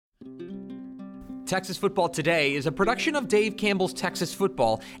Texas Football Today is a production of Dave Campbell's Texas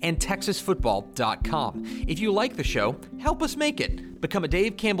Football and TexasFootball.com. If you like the show, help us make it. Become a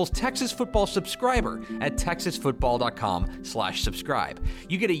Dave Campbell's Texas Football subscriber at TexasFootball.com/subscribe.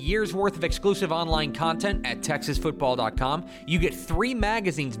 You get a year's worth of exclusive online content at TexasFootball.com. You get 3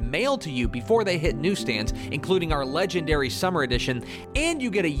 magazines mailed to you before they hit newsstands, including our legendary summer edition, and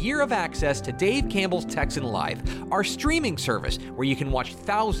you get a year of access to Dave Campbell's Texan Live, our streaming service where you can watch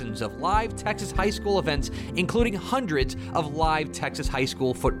thousands of live Texas high school events, including hundreds of live Texas high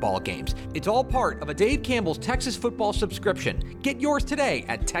school football games. It's all part of a Dave Campbell's Texas Football subscription. Get yours today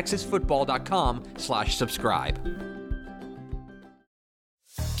at TexasFootball.com/subscribe.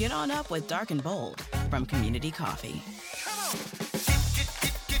 Get on up with Dark and Bold from Community Coffee.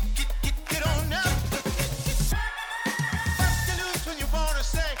 Get on up. Bust the loose when you wanna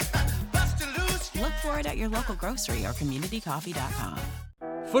say, bust the loose. Look for it at your local grocery or communitycoffee.com.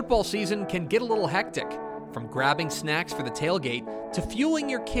 Football season can get a little hectic, from grabbing snacks for the tailgate to fueling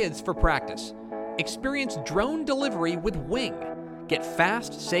your kids for practice. Experience drone delivery with Wing. Get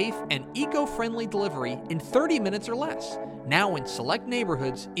fast, safe, and eco-friendly delivery in 30 minutes or less, now in select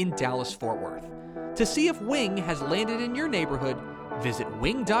neighborhoods in Dallas-Fort Worth. To see if Wing has landed in your neighborhood, visit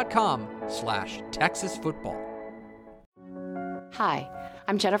wing.com/TexasFootball. Hi,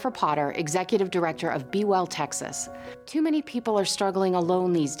 I'm Jennifer Potter, Executive Director of Be Well Texas. Too many people are struggling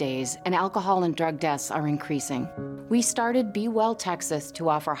alone these days, and alcohol and drug deaths are increasing. We started Be Well Texas to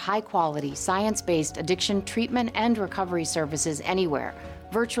offer high-quality, science-based addiction treatment and recovery services anywhere,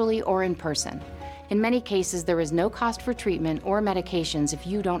 virtually or in person. In many cases, there is no cost for treatment or medications if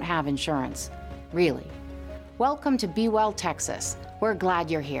you don't have insurance. Really. Welcome to Be Well Texas. We're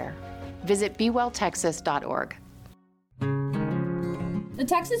glad you're here. Visit BeWellTexas.org. The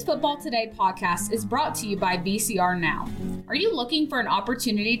Texas Football Today podcast is brought to you by VCR Now. Are you looking for an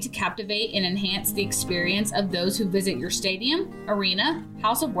opportunity to captivate and enhance the experience of those who visit your stadium, arena,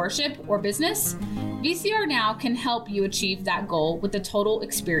 house of worship, or business? VCR Now can help you achieve that goal with the total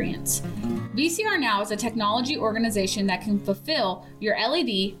experience. VCR Now is a technology organization that can fulfill your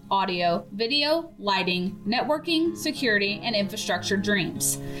LED, audio, video, lighting, networking, security, and infrastructure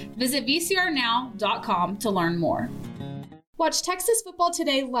dreams. Visit VCRNow.com to learn more. Watch Texas Football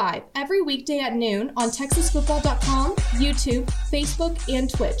Today live every weekday at noon on TexasFootball.com, YouTube, Facebook, and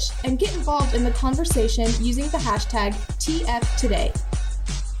Twitch, and get involved in the conversation using the hashtag TFToday.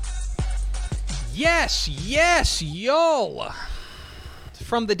 Yes, y'all.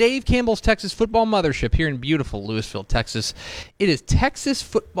 From the Dave Campbell's Texas Football Mothership here in beautiful Lewisville, Texas, it is Texas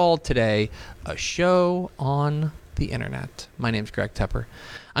Football Today, a show on the internet. My name's Greg Tepper.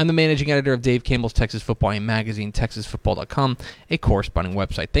 I'm the managing editor of Dave Campbell's Texas Football magazine, TexasFootball.com, a corresponding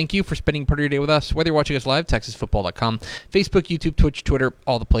website. Thank you for spending part of your day with us, whether you're watching us live, TexasFootball.com, Facebook, YouTube, Twitch, Twitter,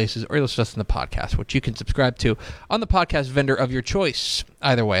 all the places, or you're listening to us in the podcast, which you can subscribe to on the podcast vendor of your choice.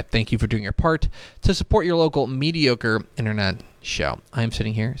 Either way, thank you for doing your part to support your local mediocre internet show. I'm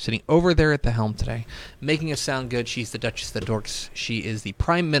sitting over there at the helm today, making us sound good. She's the Duchess of the Dorks. She is the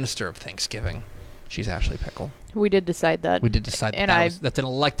Prime Minister of Thanksgiving. She's Ashley Pickle. We did decide that. That's an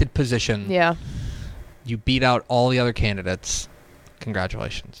elected position. Yeah. You beat out all the other candidates.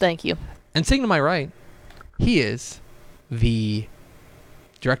 Congratulations. Thank you. And sitting to my right, he is the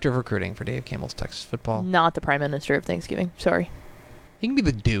Director of Recruiting for Dave Campbell's Texas Football. Not the Prime Minister of Thanksgiving. Sorry. He can be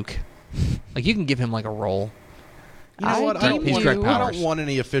the Duke. Like, you can give him, like, a role. You know what? I don't want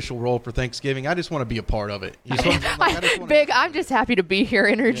any official role for Thanksgiving. I just want to be a part of it. I'm just happy to be here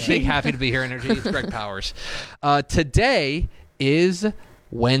energy. Big happy to be here energy. It's Greg Powers. Today is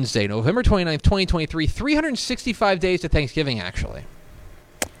Wednesday, November 29th, 2023. 365 days to Thanksgiving, actually.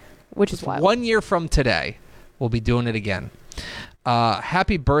 Which is wild. 1 year from today, we'll be doing it again.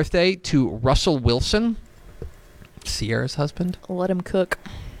 Happy birthday to Russell Wilson, Sierra's husband. Let him cook.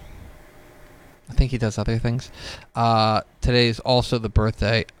 I think he does other things. Today is also the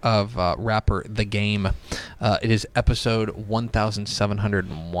birthday of rapper The Game. It is episode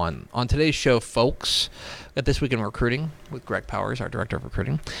 1701. On today's show, folks, got This Week in Recruiting with Greg Powers, our Director of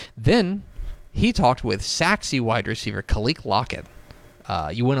Recruiting. Then he talked with Sachse wide receiver Kaliq Lockett.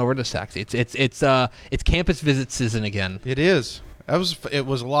 You went over to Sachse. It's campus visit season again. It is. It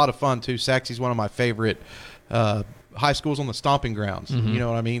was a lot of fun too. Sachse's one of my favorite high schools on the stomping grounds. Mm-hmm. You know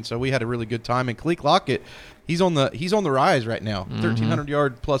what I mean? So we had a really good time. And Kaliq Lockett, he's on the rise right now. 1,300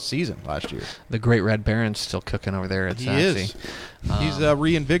 yard plus season last year. The Great Red Baron's still cooking over there at Sachse. He is. He's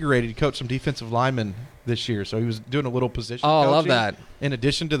reinvigorated. He coached some defensive linemen this year, so he was doing a little position coaching. I love that. In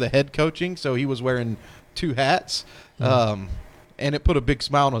addition to the head coaching, so he was wearing 2 hats. and it put a big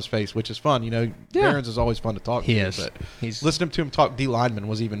smile on his face, which is fun. Barons is always fun to talk to. He is. But He's listening to him talk D lineman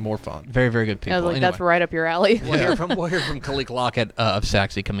was even more fun. very, very good people. I was like, Anyway. that's right up your alley. We'll hear from Kaliq Lockett of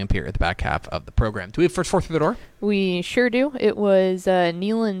Sachse coming up here at the back half of the program. Do we have first four through the door? We sure do. It was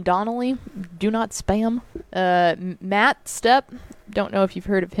Neelan Donnelly. Do not spam. Matt Stepp. Don't know if you've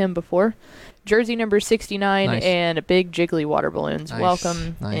heard of him before. Jersey number 69 Nice. and big jiggly water balloons. Nice.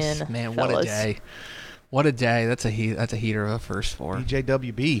 Welcome Nice. in, Man, fellas. what a day. What a day. That's a heater of a first four.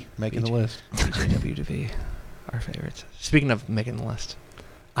 BJWB making the list. BJWDV, our favorites. Speaking of making the list,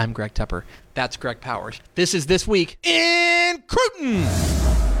 I'm Greg Tepper. That's Greg Powers. This is This Week in Cruton.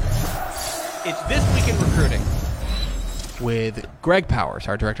 It's This Week in Recruiting with Greg Powers,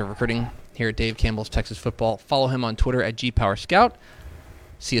 our Director of Recruiting here at Dave Campbell's Texas Football. Follow him on Twitter at GPowerScout.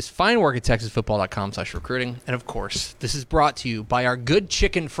 See his fine work at TexasFootball.com/recruiting. And, of course, this is brought to you by our good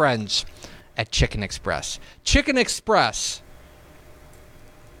chicken friends at Chicken Express. Chicken Express.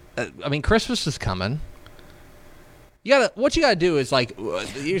 Christmas is coming. What you gotta do is,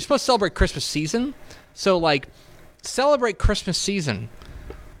 you're supposed to celebrate Christmas season. So, celebrate Christmas season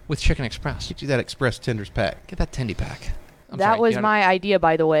with Chicken Express. Get you that Express Tenders pack. Get that tendy pack. That was my idea,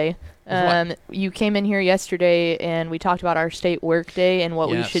 by the way. What? You came in here yesterday, and we talked about our state work day and what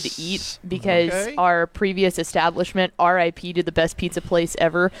we should Yes. eat because Okay. our previous establishment, RIP to the best pizza place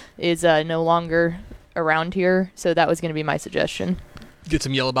ever, is no longer around here. So that was going to be my suggestion. Get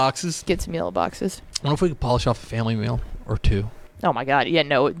some yellow boxes. Get some yellow boxes. I wonder if we could polish off a family meal or two. Oh my God! Yeah,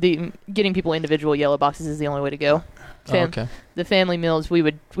 no. Getting people individual yellow boxes is the only way to go. Okay. The family meals, we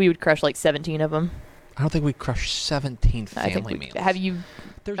would crush like 17 of them. I don't think we crushed 17 I think family meals. Have you?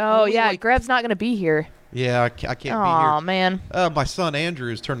 There's Oh only, yeah, Greb's not going to be here. Yeah, I can't be Oh here. man. My son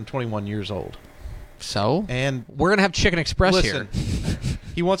Andrew is turning 21 years old. So? And We're going to have Chicken Express listen, here.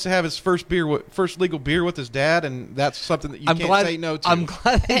 he wants to have his first legal beer with his dad, and that's something that you can't say no to. I'm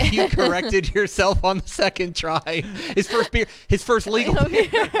glad that you corrected yourself on the second try. His first beer, his first legal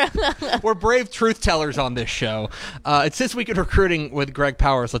beer. We're brave truth tellers on this show. It's This Week in Recruiting with Greg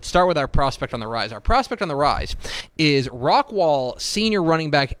Powers. Let's start with our prospect on the rise. Our prospect on the rise is Rockwall senior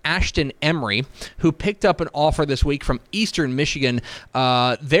running back Ashton Emery, who picked up an offer this week from Eastern Michigan.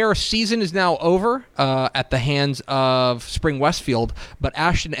 Their season is now over at the hands of Spring Westfield, but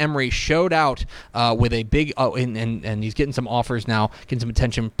Ashton Emery showed out with a big and he's getting some offers now, getting some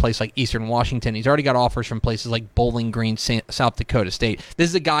attention from places like Eastern Washington. He's already got offers from places like Bowling Green, South Dakota State. This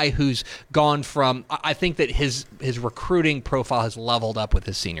is a guy who's gone from, I think that his recruiting profile has leveled up with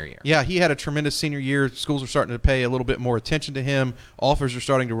his senior year. Yeah, he had a tremendous senior year. Schools are starting to pay a little bit more attention to him. Offers are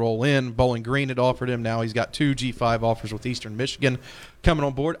starting to roll in. Bowling Green had offered him. Now he's got 2 G5 offers with Eastern Michigan coming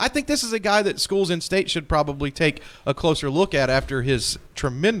on board. I think this is a guy that schools in state should probably take a closer look at after his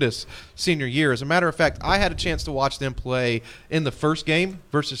tremendous senior year. As a matter of fact, I had a chance to watch them play in the first game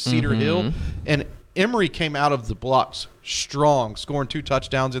versus Cedar Hill, and Emery came out of the blocks strong, scoring 2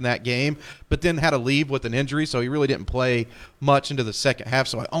 touchdowns in that game, but then had to leave with an injury, so he really didn't play much into the second half.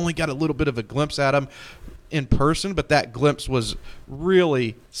 So I only got a little bit of a glimpse at him in person, but that glimpse was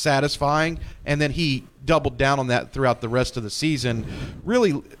really satisfying, and then he doubled down on that throughout the rest of the season.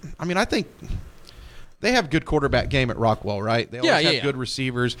 Really, I think they have good quarterback game at Rockwall, right? They always have good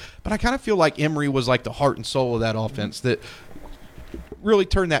receivers, but I kind of feel like Emery was like the heart and soul of that offense that really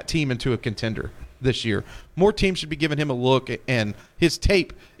turned that team into a contender this year. More teams should be giving him a look, and his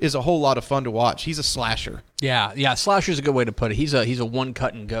tape is a whole lot of fun to watch. He's a slasher. Yeah, slasher's a good way to put it. He's a one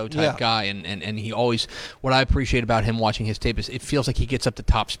cut and go type guy, and he always, what I appreciate about him watching his tape is it feels like he gets up to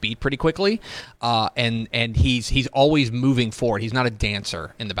top speed pretty quickly, and he's always moving forward. He's not a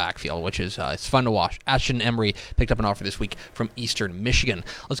dancer in the backfield, which is it's fun to watch. Ashton Emery picked up an offer this week from Eastern Michigan.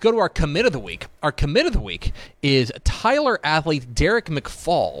 Let's go to our commit of the week. Our commit of the week is Tyler athlete Derek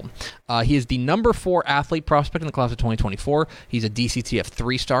McFall. He is the number 4 athlete prospect in the class of 2024. He's a DCTF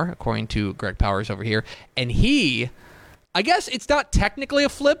 3-star, according to Greg Powers over here. And he, I guess it's not technically a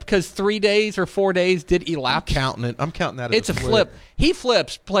flip because 3 days or 4 days did elapse. I'm counting that as It's a flip. He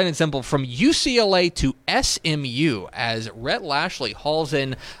flips, plain and simple, from UCLA to SMU as Rhett Lashley hauls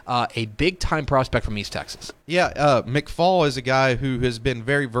in a big-time prospect from East Texas. Yeah, McFall is a guy who has been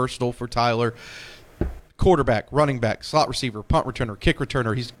very versatile for Tyler. Quarterback, running back, slot receiver, punt returner, kick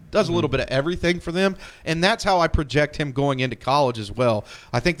returner. He does a little bit of everything for them, and that's how I project him going into college as well.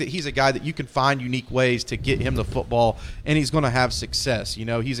 I think that he's a guy that you can find unique ways to get him the football, and he's going to have success.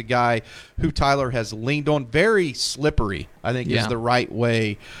 He's a guy who Tyler has leaned on. Very slippery, I think, is the right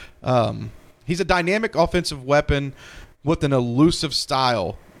way. He's a dynamic offensive weapon with an elusive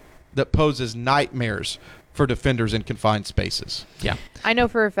style that poses nightmares for defenders in confined spaces. Yeah. I know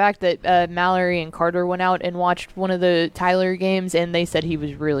for a fact that Mallory and Carter went out and watched one of the Tyler games, and they said he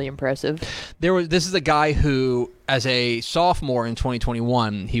was really impressive. This is a guy who, as a sophomore in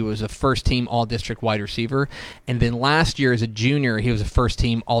 2021, he was a first-team All-District wide receiver, and then last year as a junior, he was a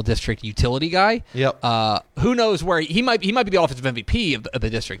first-team All-District utility guy. Yep. Who knows where he might be the offensive MVP of the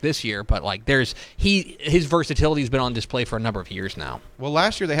district this year, but like his versatility has been on display for a number of years now. Well,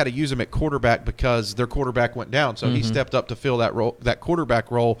 last year they had to use him at quarterback because their quarterback went down, so he stepped up to fill that role, that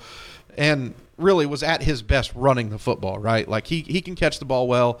quarterback role, and really was at his best running the football, right? Like he can catch the ball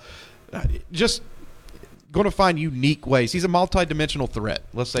well. Just going to find unique ways. He's a multi-dimensional threat.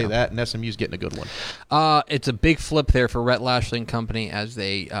 Let's say that, and SMU's getting a good one. It's a big flip there for Rhett Lashley and company as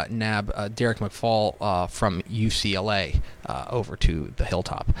they nab Derek McFall from UCLA over to the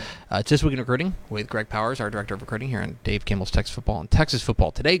Hilltop. It's This Week in Recruiting with Greg Powers, our director of recruiting here on Dave Campbell's Texas Football and Texas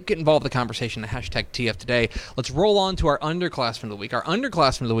Football Today. Get involved in the conversation, hashtag TF Today. Let's roll on to our underclassmen of the week. Our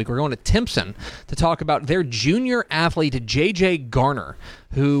underclassmen of the week, we're going to Timpson to talk about their junior athlete, J.J. Garner,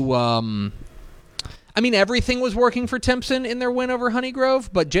 who... everything was working for Timpson in their win over Honeygrove,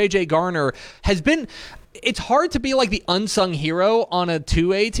 but J.J. Garner has been... It's hard to be like the unsung hero on a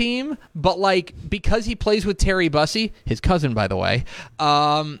 2A team, but like because he plays with Terry Bussey, his cousin, by the way,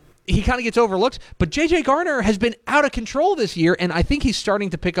 he kind of gets overlooked. But J.J. Garner has been out of control this year, and I think he's starting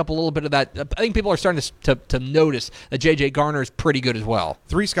to pick up a little bit of that. I think people are starting to notice that J.J. Garner is pretty good as well.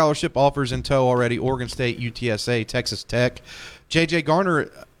 3 scholarship offers in tow already: Oregon State, UTSA, Texas Tech. J.J.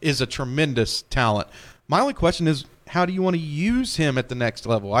 Garner is a tremendous talent. My only question is, how do you want to use him at the next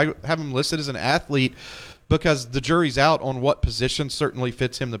level? I have him listed as an athlete because the jury's out on what position certainly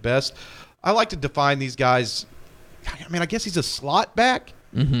fits him the best. I like to define these guys. I guess he's a slot back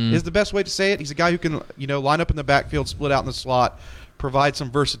is the best way to say it. He's a guy who can, line up in the backfield, split out in the slot, provide some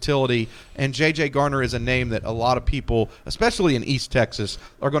versatility. And J.J. Garner is a name that a lot of people, especially in East Texas,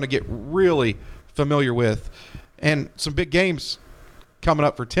 are going to get really familiar with. And some big games coming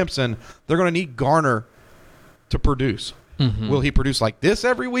up for Timpson. They're going to need Garner to produce. Will he produce like this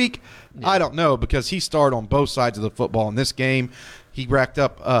every week? Yeah. I don't know, because he starred on both sides of the football in this game. He racked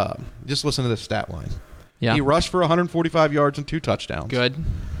up, just listen to this stat line. Yeah. He rushed for 145 yards and 2 touchdowns. Good.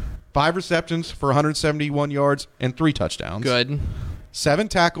 5 receptions for 171 yards and 3 touchdowns. Good. 7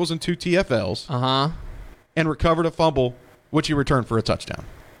 tackles and 2 TFLs. And recovered a fumble, which he returned for a touchdown.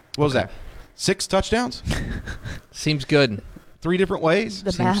 What was that? 6 touchdowns? Seems good. 3 different ways.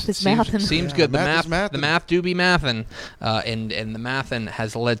 The math is mathin'. Seems good. The math do be mathin'. And the mathin'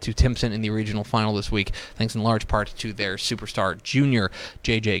 has led to Timpson in the regional final this week, thanks in large part to their superstar junior,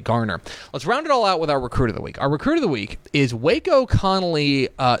 J.J. Garner. Let's round it all out with our recruit of the week. Our recruit of the week is Waco Connolly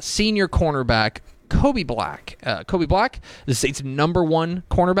senior cornerback Kobe Black. Kobe Black, the state's #1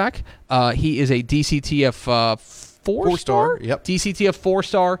 cornerback. He is a DCTF 4-star? Yep. DCTF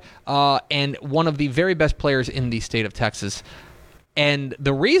 4-star, and one of the very best players in the state of Texas. And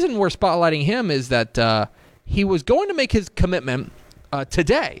the reason we're spotlighting him is that he was going to make his commitment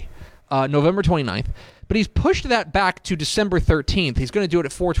today, November 29th, but he's pushed that back to December 13th. He's going to do it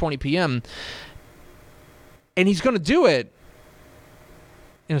at 4:20 p.m., and he's going to do it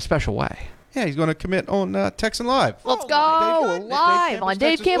in a special way. Yeah, he's going to commit on Texan Live. Let's go live on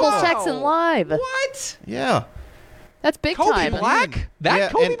Dave Campbell's Texan Live. What? Yeah. That's big Kobe time. Black?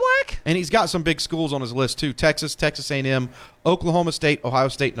 Kobe Black? And he's got some big schools on his list, too. Texas, Texas A&M, Oklahoma State, Ohio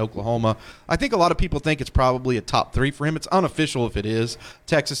State, and Oklahoma. I think a lot of people think it's probably a top 3 for him. It's unofficial if it is.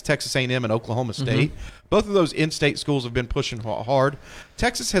 Texas, Texas A&M, and Oklahoma State. Both of those in-state schools have been pushing hard.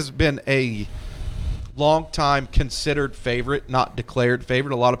 Texas has been a long-time considered favorite, not declared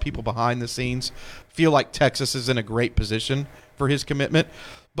favorite. A lot of people behind the scenes feel like Texas is in a great position for his commitment.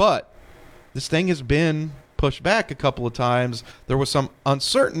 But this thing has been pushed back a couple of times. There was some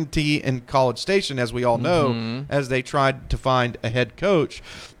uncertainty in College Station, as we all know, as they tried to find a head coach.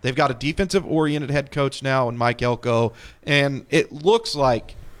 They've got a defensive-oriented head coach now in Mike Elko, and it looks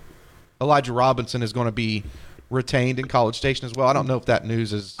like Elijah Robinson is going to be retained in College Station as well. I don't know if that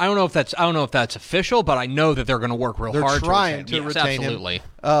news is... I don't know if that's official, but I know that they're going to work real hard. They're trying to retain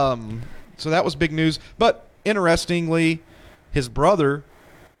him. So that was big news. But interestingly, his brother,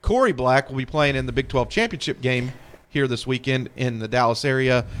 Corey Black, will be playing in the Big 12 championship game here this weekend in the Dallas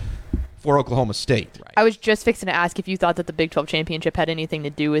area for Oklahoma State. Right. I was just fixing to ask if you thought that the Big 12 championship had anything to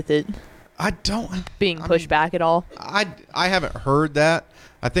do with it I don't... being pushed back at all. I haven't heard that.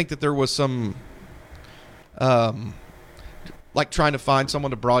 I think that there was some... like trying to find someone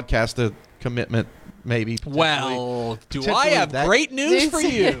to broadcast the commitment, maybe. Well, do I have great news for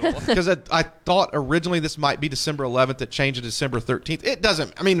you? Because I thought originally this might be December 11th. It changed to December 13th. It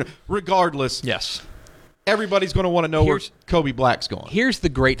doesn't. I mean, regardless. Yes. everybody's going to want to know where Kobe Black's going. Here's the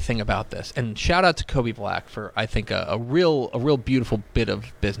great thing about this, and shout out to Kobe Black for, I think, a real beautiful bit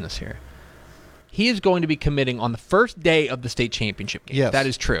of business here. He is going to be committing on the first day of the state championship game. Yes. That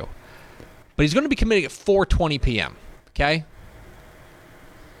is true. But he's going to be committing at 4:20 p.m., okay?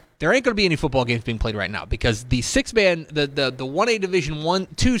 There ain't going to be any football games being played right now because the 6-man, the 1A Division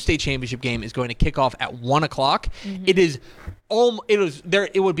 1-2 state championship game is going to kick off at 1 o'clock. Mm-hmm.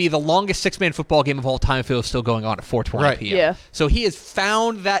 It would be the longest 6-man football game of all time if it was still going on at 4:20 p.m. Yeah. So he has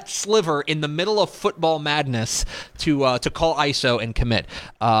found that sliver in the middle of football madness to call ISO and commit.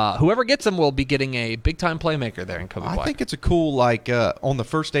 Whoever gets him will be getting a big-time playmaker there in Kobe Black. I think it's a cool, on the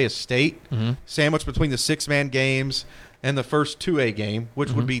first day of state, sandwich between the 6-man games and the first 2A game,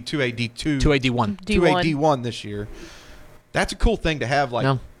 which would be 2A D2. 2A D1. 2A D1 this year. That's a cool thing to have,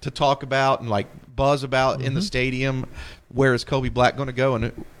 to talk about and, buzz about in the stadium. Where is Kobe Black going to go,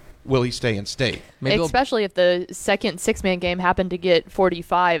 and will he stay in state? Especially if the second 6-man game happened to get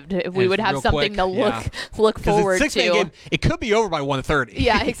 45, we would have something to look forward to. Game, it could be over by 1:30.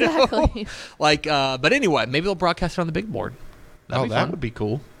 Yeah, exactly. But anyway, maybe they'll broadcast it on the big board. That'd be that fun. would be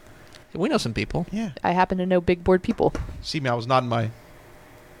cool. We know some people. Yeah. I happen to know big board people. See me, I was nodding my...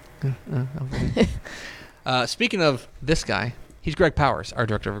 Speaking of this guy, he's Greg Powers, our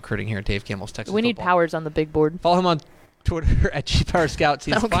director of recruiting here at Dave Campbell's Texas We need Football. Powers on the big board. Follow him on Twitter at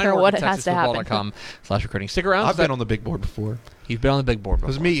GPowerScouts. I don't care what has to happen. TexasFootball.com/recruiting. Stick around. I've been on the big board before. You've been on the big board It before.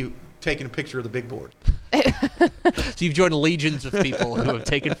 was me taking a picture of the big board. So you've joined legions of people who have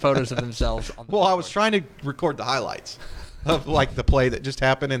taken photos of themselves on the Well, big I was board. trying to record the highlights of the play that just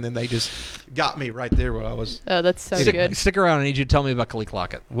happened, and then they just got me right there where I was. Oh, that's so good. Stick around. I need you to tell me about Kaliq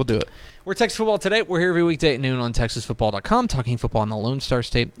Lockett. We'll do it. We're Texas Football Today. We're here every weekday at noon on TexasFootball.com, talking football in the Lone Star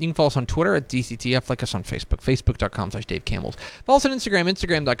State. You can follow us on Twitter at DCTF, like us on Facebook, Facebook.com/Dave Campbell's. Follow us on Instagram,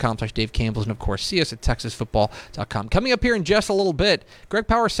 Instagram.com/Dave Campbell's, and of course, see us at TexasFootball.com. Coming up here in just a little bit, Greg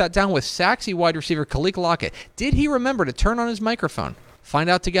Powers sat down with Sachse wide receiver Kaliq Lockett. Did he remember to turn on his microphone? Find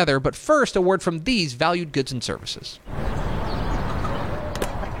out together, but first, a word from these valued goods and services.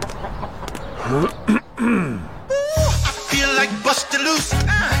 I feel like busting loose.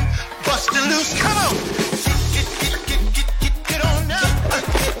 Busting loose. Come on. Get on up.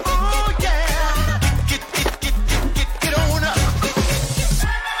 Oh, yeah. Get on up.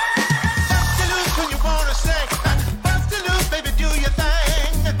 Busting loose when you want to say. Busting loose, baby, do your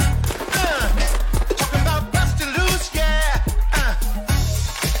thing. Talking about busting loose, yeah.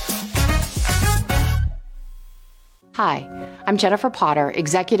 Hi, I'm Jennifer Potter,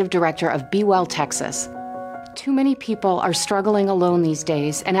 Executive Director of Be Well Texas. Too many people are struggling alone these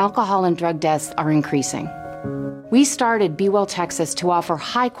days, and alcohol and drug deaths are increasing. We started Be Well Texas to offer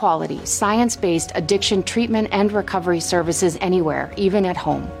high-quality, science-based addiction treatment and recovery services anywhere, even at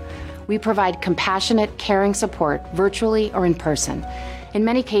home. We provide compassionate, caring support virtually or in person. In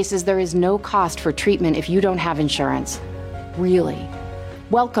many cases, there is no cost for treatment if you don't have insurance. Really.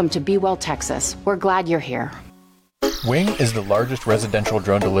 Welcome to Be Well Texas. We're glad you're here. Wing is the largest residential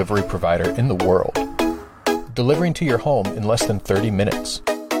drone delivery provider in the world, delivering to your home in less than 30 minutes.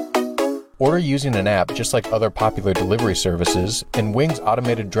 Order using an app just like other popular delivery services, and Wing's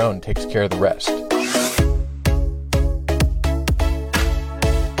automated drone takes care of the rest.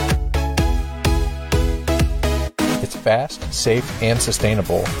 It's fast, safe, and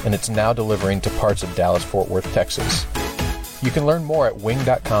sustainable, and it's now delivering to parts of Dallas-Fort Worth, Texas. You can learn more at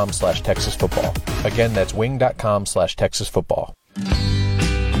wing.com/TexasFootball. Again, that's wing.com/TexasFootball.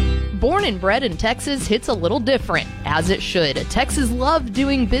 Born and bred in Texas hits a little different, as it should. Texas loves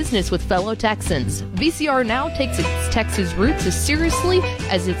doing business with fellow Texans. VCR Now takes its Texas roots as seriously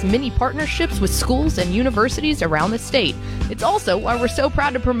as its many partnerships with schools and universities around the state. It's also why we're so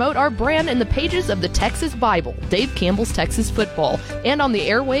proud to promote our brand in the pages of the Texas Bible, Dave Campbell's Texas Football, and on the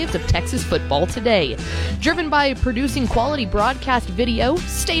airwaves of Texas Football Today. Driven by producing quality broadcast video,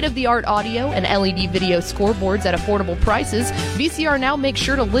 state-of-the-art audio, and LED video scoreboards at affordable prices, VCR Now makes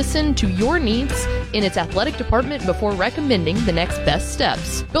sure to listen to your needs in its athletic department before recommending the next best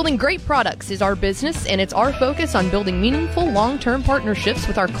steps. Building great products is our business, and it's our focus on building meaningful long-term partnerships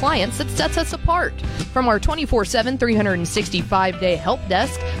with our clients that sets us apart. From our 24/7, 365-day help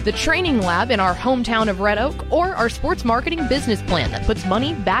desk, the training lab in our hometown of Red Oak, or our sports marketing business plan that puts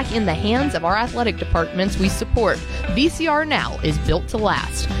money back in the hands of our athletic departments we support, VCR Now is built to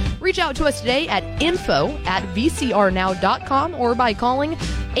last. Reach out to us today at info@vcrnow.com or by calling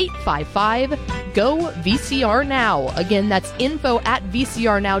 855-GO-VCR-NOW. Again, that's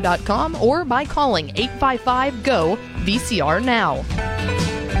info@vcrnow.com or by calling 855-GO-VCR-NOW.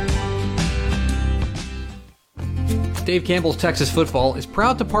 Dave Campbell's Texas Football is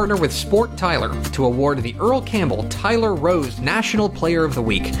proud to partner with Sport Tyler to award the Earl Campbell Tyler Rose National Player of the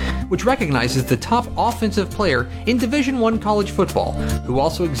Week, which recognizes the top offensive player in Division I college football, who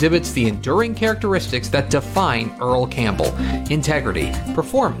also exhibits the enduring characteristics that define Earl Campbell: integrity,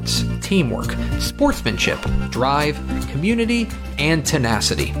 performance, teamwork, sportsmanship, drive, community, and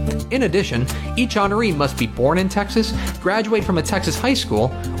tenacity. In addition, each honoree must be born in Texas, graduate from a Texas high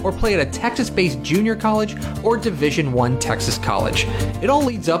school, or play at a Texas-based junior college or Division I Texas college. It all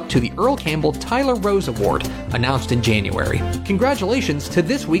leads up to the Earl Campbell Tyler Rose Award, announced in January. Congratulations to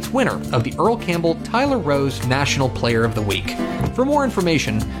this week's winner of the Earl Campbell Tyler Rose National Player of the Week. For more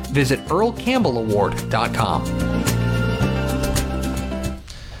information, visit earlcampbellaward.com.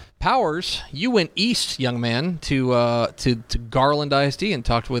 Powers, you went east, young man, to Garland ISD and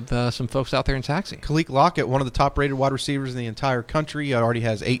talked with some folks out there in Sachse. Kaliq Lockett, one of the top-rated wide receivers in the entire country, already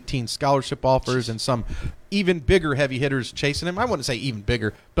has 18 scholarship offers and some even bigger heavy hitters chasing him. I wouldn't say even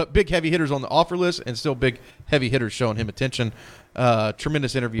bigger, but big heavy hitters on the offer list and still big heavy hitters showing him attention.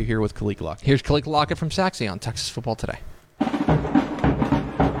 Tremendous interview here with Kaliq Lockett. Here's Kaliq Lockett from Sachse on Texas Football Today.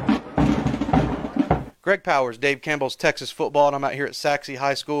 Greg Powers, Dave Campbell's Texas Football, and I'm out here at Sachse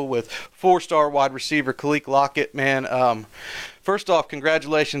High School with four-star wide receiver Kaliq Lockett. Man, first off,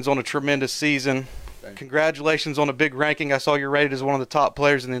 congratulations on a tremendous season. Congratulations on a big ranking. I saw you're rated as one of the top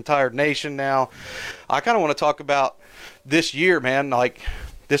players in the entire nation now. I kind of want to talk about this year, man. Like,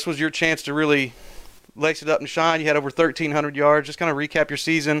 this was your chance to really lace it up and shine. You had over 1,300 yards. Just kind of recap your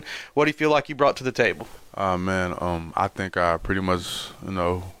season. What do you feel like you brought to the table? I think I pretty much,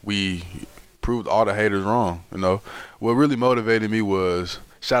 we proved all the haters wrong. What really motivated me was,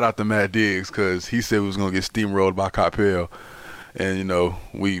 shout out to Matt Diggs, because he said we was going to get steamrolled by Coppell. And,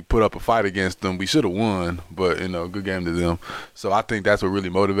 we put up a fight against them. We should have won, but, good game to them. So I think that's what really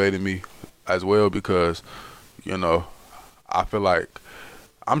motivated me as well, because, I feel like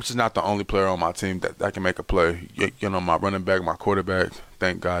I'm just not the only player on my team that can make a play. My running back, my quarterback,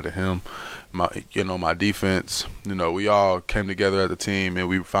 thank God to him. My defense, we all came together as a team, and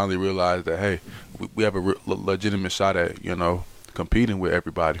we finally realized that, hey, we have a legitimate shot at, competing with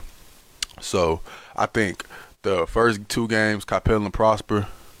everybody. So I think the first two games, Coppell and Prosper,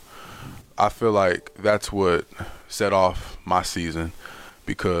 I feel like that's what set off my season,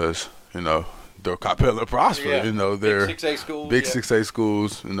 because, they're Coppell and Prosper, they're big 6A schools. Big 6A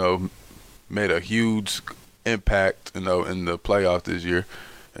schools, made a huge impact, in the playoffs this year,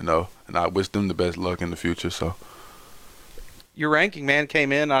 and I wish them the best luck in the future. So your ranking, man,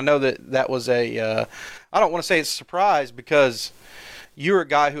 came in. I know that was I don't want to say it's a surprise, because you're a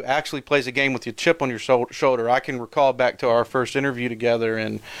guy who actually plays a game with your chip on your shoulder. I can recall back to our first interview together,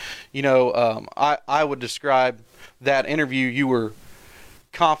 and, I would describe that interview, you were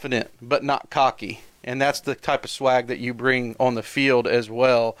confident but not cocky. And that's the type of swag that you bring on the field as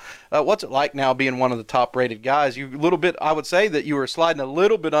well. What's it like now being one of the top-rated guys? You a little bit, I would say that you were sliding a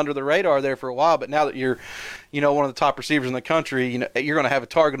little bit under the radar there for a while, but now that you're, one of the top receivers in the country, you're going to have a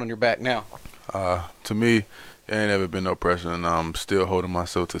target on your back now. To me, there ain't ever been no pressure, and I'm still holding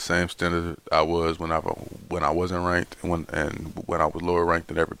myself to the same standard I was when I wasn't ranked, and when I was lower ranked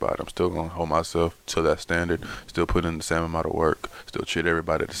than everybody. I'm still going to hold myself to that standard, still put in the same amount of work, still treat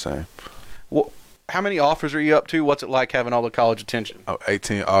everybody the same. Well, how many offers are you up to? What's it like having all the college attention?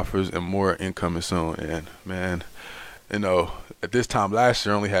 18 offers and more incoming soon. And, man, at this time last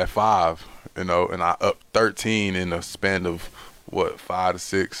year I only had 5, and I up 13 in a span of, 5 to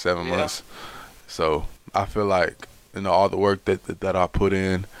 6, 7 months. So I feel like, all the work that I put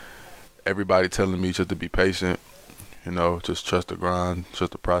in, everybody telling me just to be patient, just trust the grind,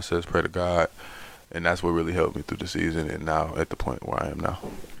 trust the process, pray to God. And that's what really helped me through the season, and now at the point where I am now.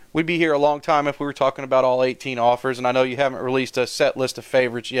 We'd be here a long time if we were talking about all 18 offers, and I know you haven't released a set list of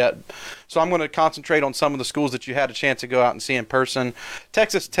favorites yet. So I'm going to concentrate on some of the schools that you had a chance to go out and see in person.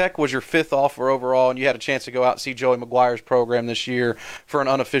 Texas Tech was your 5th offer overall, and you had a chance to go out and see Joey McGuire's program this year for an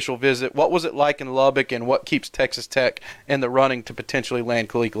unofficial visit. What was it like in Lubbock, and what keeps Texas Tech in the running to potentially land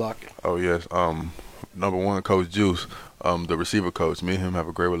Kaliq Lockett? Oh, yes. Number one, Coach Juice, the receiver coach. Me and him have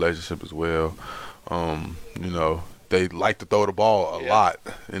a great relationship as well. They like to throw the ball a lot.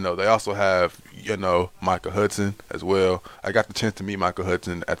 They also have, Micah Hudson as well. I got the chance to meet Micah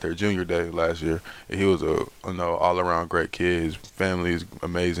Hudson at their junior day last year. And he was a, all-around great kid. His family is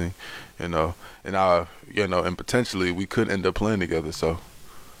amazing, and potentially we could end up playing together. So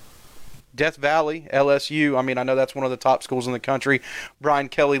Death Valley, LSU, I know that's one of the top schools in the country. Brian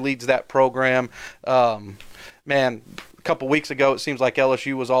Kelly leads that program. Man, a couple weeks ago, it seems like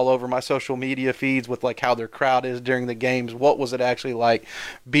LSU was all over my social media feeds with, how their crowd is during the games. What was it actually like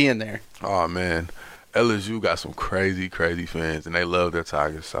being there? Oh, man. LSU got some crazy fans, and they love their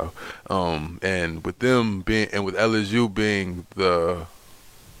Tigers. So, and with them being, and with LSU being the,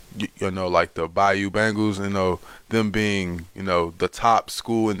 like the Bayou Bengals, them being, the top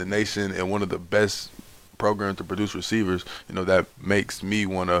school in the nation and one of the best programs to produce receivers, that makes me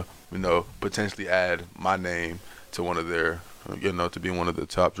want to, potentially add my name to one of their, to be one of the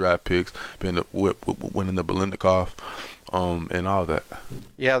top draft picks, winning the Biletnikoff. And all that.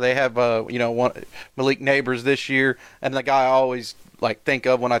 Yeah, they have Malik Neighbors this year, and the guy I always think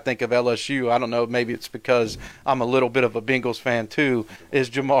of when I think of LSU, I don't know, maybe it's because I'm a little bit of a Bengals fan too, is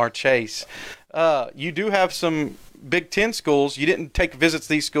Jamar Chase. You do have some Big Ten schools. You didn't take visits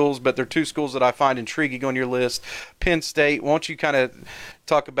to these schools, but they're two schools that I find intriguing on your list. Penn State, why don't you kind of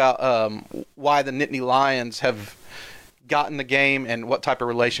talk about why the Nittany Lions have gotten the game and what type of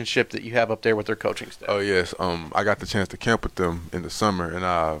relationship that you have up there with their coaching staff? Oh, yes. I got the chance to camp with them in the summer, and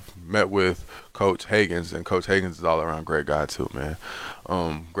I've met with Coach Higgins, and Coach Higgins is all around great guy too, man.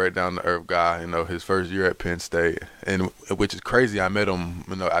 Great down-to-earth guy, his first year at Penn State, and which is crazy. I met him,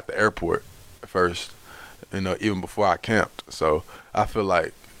 at the airport first, even before I camped. So I feel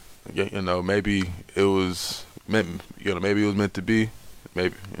like, maybe it was meant to be,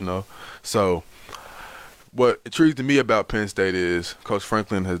 maybe, So what intrigues me about Penn State is Coach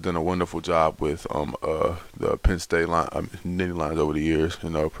Franklin has done a wonderful job with the Penn State Nittany Lions over the years,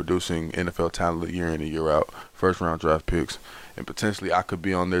 producing NFL talent year in and year out, first-round draft picks, and potentially I could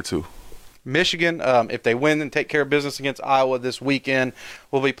be on there too. Michigan, if they win and take care of business against Iowa this weekend,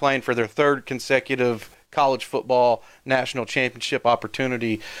 will be playing for their third consecutive college football national championship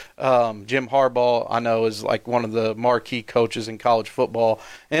opportunity. Jim Harbaugh, I know, is one of the marquee coaches in college football.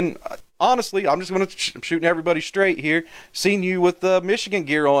 And honestly, I'm just going to I'm shooting everybody straight here. Seen you with the Michigan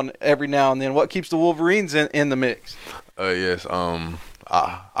gear on every now and then. What keeps the Wolverines in the mix? Yes.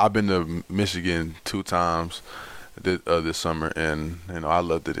 I've been to Michigan 2 times this summer, and I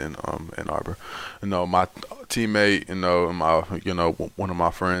loved it in Ann Arbor. My teammate, one of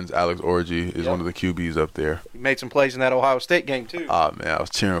my friends, Alex Orgy, is one of the QBs up there. You made some plays in that Ohio State game too. Man, I was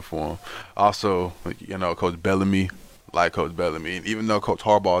cheering for him. Also, Coach Bellamy. Like Coach Bellamy, and even though Coach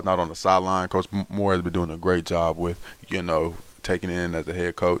Harbaugh is not on the sideline, Coach Moore has been doing a great job with, taking it in as a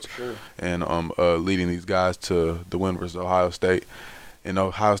head coach, sure, and leading these guys to the win versus Ohio State. And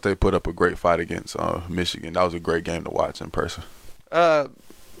Ohio State put up a great fight against Michigan. That was a great game to watch in person.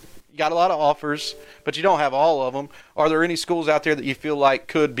 You got a lot of offers, but you don't have all of them. Are there any schools out there that you feel like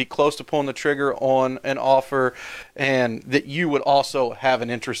could be close to pulling the trigger on an offer and that you would also have an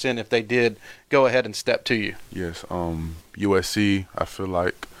interest in if they did go ahead and step to you? Yes. USC, I feel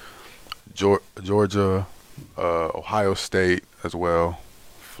like Georgia, Ohio State as well,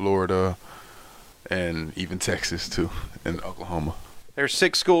 Florida, and even Texas too, and Oklahoma. There's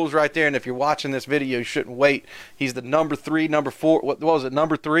 6 schools right there, and if you're watching this video, you shouldn't wait. He's the number 3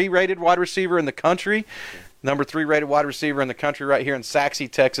 rated wide receiver in the country. Number 3 rated wide receiver in the country right here in Sachse,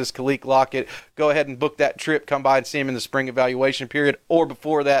 Texas, Kaliq Lockett. Go ahead and book that trip. Come by and see him in the spring evaluation period or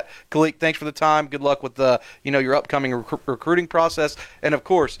before that. Kaliq, thanks for the time. Good luck with your upcoming recruiting process and, of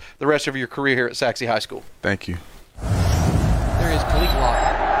course, the rest of your career here at Sachse High School. Thank you. There is Kaliq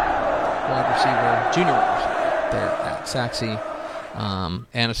Lockett, wide receiver, junior there at Sachse.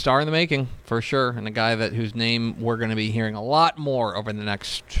 And a star in the making, for sure, and a guy whose name we're going to be hearing a lot more over the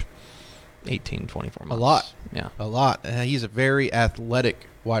next 18, 24 months. A lot. Yeah. A lot. He's a very athletic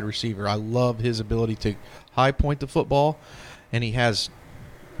wide receiver. I love his ability to high point the football, and he has,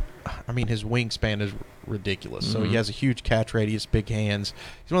 his wingspan is ridiculous. Mm-hmm. So he has a huge catch radius, big hands.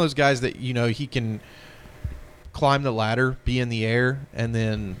 He's one of those guys that, he can climb the ladder, be in the air, and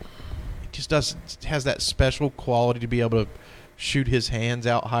then just has that special quality to be able to shoot his hands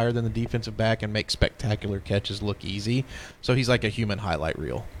out higher than the defensive back and make spectacular catches look easy. So he's like a human highlight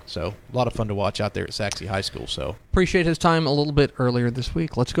reel. So a lot of fun to watch out there at Sachse High School. So appreciate his time a little bit earlier this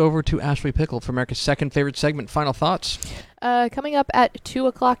week. Let's go over to Ashley Pickle for America's second favorite segment. Final thoughts? Coming up at 2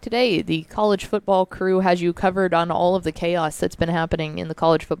 o'clock today, the college football crew has you covered on all of the chaos that's been happening in the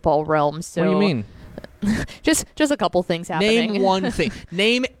college football realm. So what do you mean? just a couple things happening. Name one thing.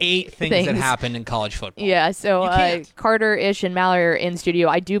 Name 8 things that happened in college football. Yeah, so Carter, Ish, and Mallory are in studio.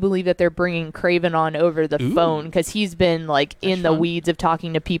 I do believe that they're bringing Craven on over the phone because he's been in the weeds of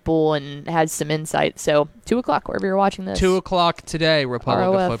talking to people and has some insight. So 2 o'clock, wherever you're watching this. 2 o'clock today, Republic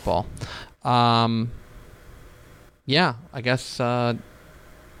ROF. of Football. Yeah, I guess.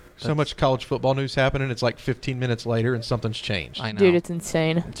 So much college football news happening. It's like 15 minutes later and something's changed. I know. Dude, it's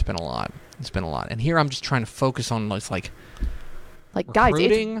insane. It's been a lot. And here I'm just trying to focus on guys,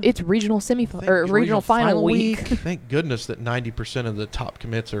 it's regional regional final week. Thank goodness that 90% of the top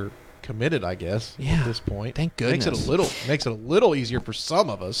commits are committed, I guess, at this point. Thank goodness. Makes it a little easier for some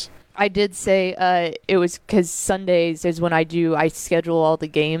of us. I did say it was because Sundays is when I schedule all the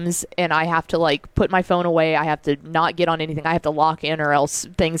games, and I have to like put my phone away. I have to not get on anything. I have to lock in, or else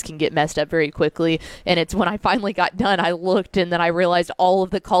things can get messed up very quickly. And it's when I finally got done, I looked, and then I realized all of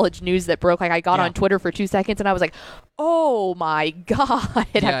the college news that broke. Like I got on Twitter for 2 seconds, and I was like, "Oh my god!"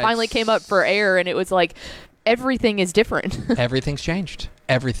 And I finally came up for air, and it was like everything is different. Everything's changed.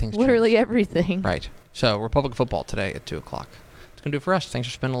 Everything's literally changed. everything. Right. So Republic football today at 2:00. Going to do it for us. Thanks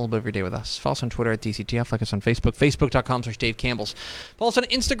for spending a little bit of your day with us. Follow us on Twitter at DCTF. Like us on Facebook, facebook.com/Dave Campbell's. Follow us on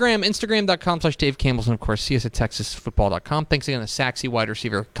Instagram, instagram.com/Dave Campbell's. And, of course, see us at texasfootball.com. Thanks again to Sachse wide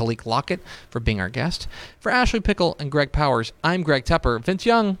receiver Kaliq Lockett for being our guest. For Ashley Pickle and Greg Powers, I'm Greg Tepper. Vince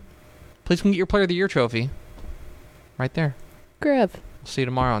Young, please come get your Player of the Year trophy. Right there. Grab. We'll see you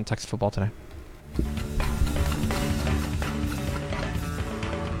tomorrow on Texas Football Today.